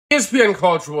ESPN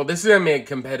College Football. This is going to be a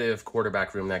competitive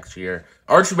quarterback room next year.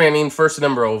 Arch Manning, first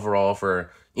number overall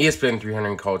for ESPN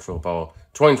 300 College Football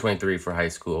 2023 for high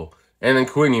school. And then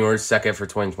Quinn Ewers, second for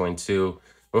 2022,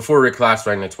 before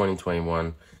reclassifying to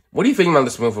 2021. What do you think about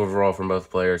this move overall from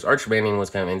both players? Arch Manning was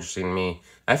kind of interesting to me.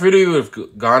 I figured he would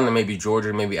have gone to maybe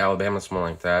Georgia, maybe Alabama, something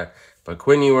like that. But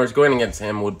Quinn Ewers, going against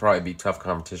him would probably be tough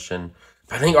competition.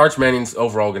 But I think Arch Manning's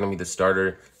overall going to be the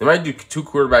starter. They might do two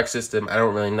quarterback system. I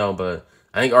don't really know, but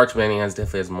I think Arch Manning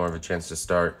definitely has more of a chance to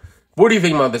start. What do you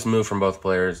think about this move from both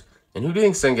players? And who do you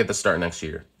think's going to get the start next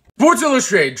year? Sports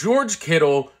Illustrated, George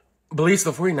Kittle believes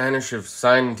the 49ers should have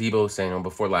signed Deebo Samuel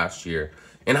before last year.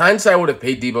 In hindsight, I would have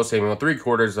paid Deebo Samuel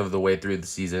 3/4 of the way through the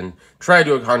season. Try to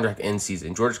do a contract in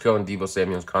season. George Kittle and Deebo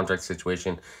Samuel's contract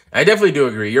situation. I definitely do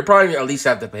agree. You're probably at least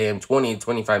have to pay him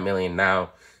 $20-25 million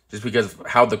now, just because of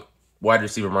how the wide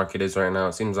receiver market is right now.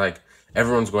 It seems like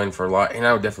everyone's going for a lot, and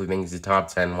I would definitely think he's a top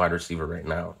 10 wide receiver right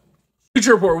now.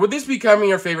 Future report: would this becoming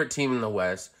your favorite team in the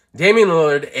West? Damian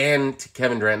Lillard and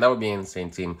Kevin Durant, that would be an insane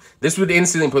team. This would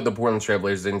instantly put the Portland Trail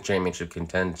Blazers in championship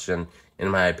contention, in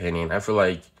my opinion. I feel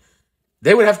like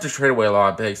they would have to trade away a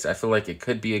lot of picks. I feel like it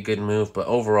could be a good move, but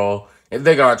overall, if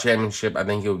they got a championship, I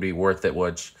think it would be worth it,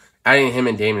 which adding him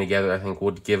and Damian together, I think,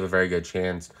 would give a very good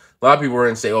chance. A lot of people were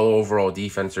going to say, oh, overall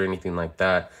defense or anything like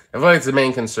that. I feel like it's the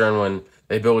main concern when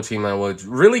they build a team that with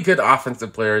really good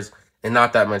offensive players and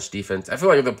not that much defense. I feel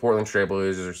like the Portland Trail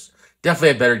Blazers definitely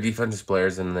have better defensive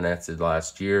players than the Nets did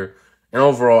last year. And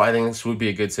overall, I think this would be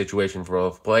a good situation for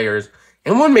both players.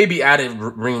 And one maybe added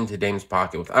ring to Dame's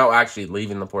pocket without actually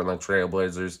leaving the Portland Trail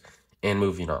Blazers and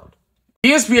moving on.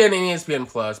 ESPN and ESPN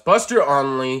Plus, Buster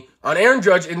Onley on Aaron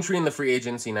Judge entering the free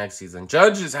agency next season.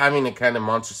 Judge is having a kind of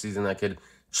monster season that could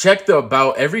check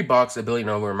about every box a billion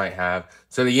over might have.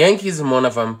 So the Yankees in one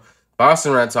of them,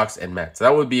 Boston Red Sox, and Mets.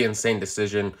 That would be an insane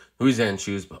decision who he's going to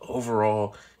choose. But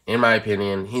overall, in my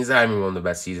opinion, he's having one of the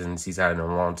best seasons he's had in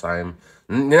a long time.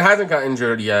 It hasn't got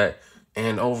injured yet.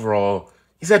 And overall,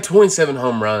 he's had 27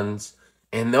 home runs.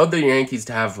 And the other Yankees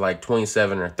to have like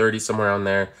 27 or 30 somewhere around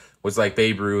there was like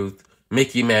Babe Ruth,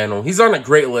 Mickey Mantle. He's on a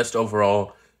great list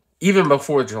overall. Even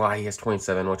before July, he has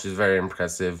 27, which is very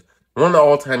impressive. One of the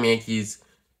all-time Yankees.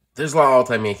 There's a lot of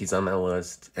all-time Yankees on that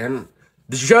list. And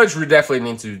the Judge would definitely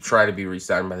need to try to be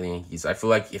re-signed by the Yankees. I feel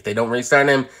like if they don't re-sign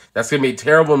him, that's going to be a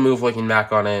terrible move looking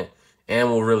back on it. And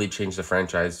will really change the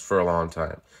franchise for a long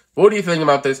time. What do you think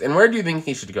about this? And where do you think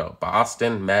he should go?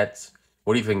 Boston, Mets?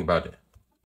 What do you think about it?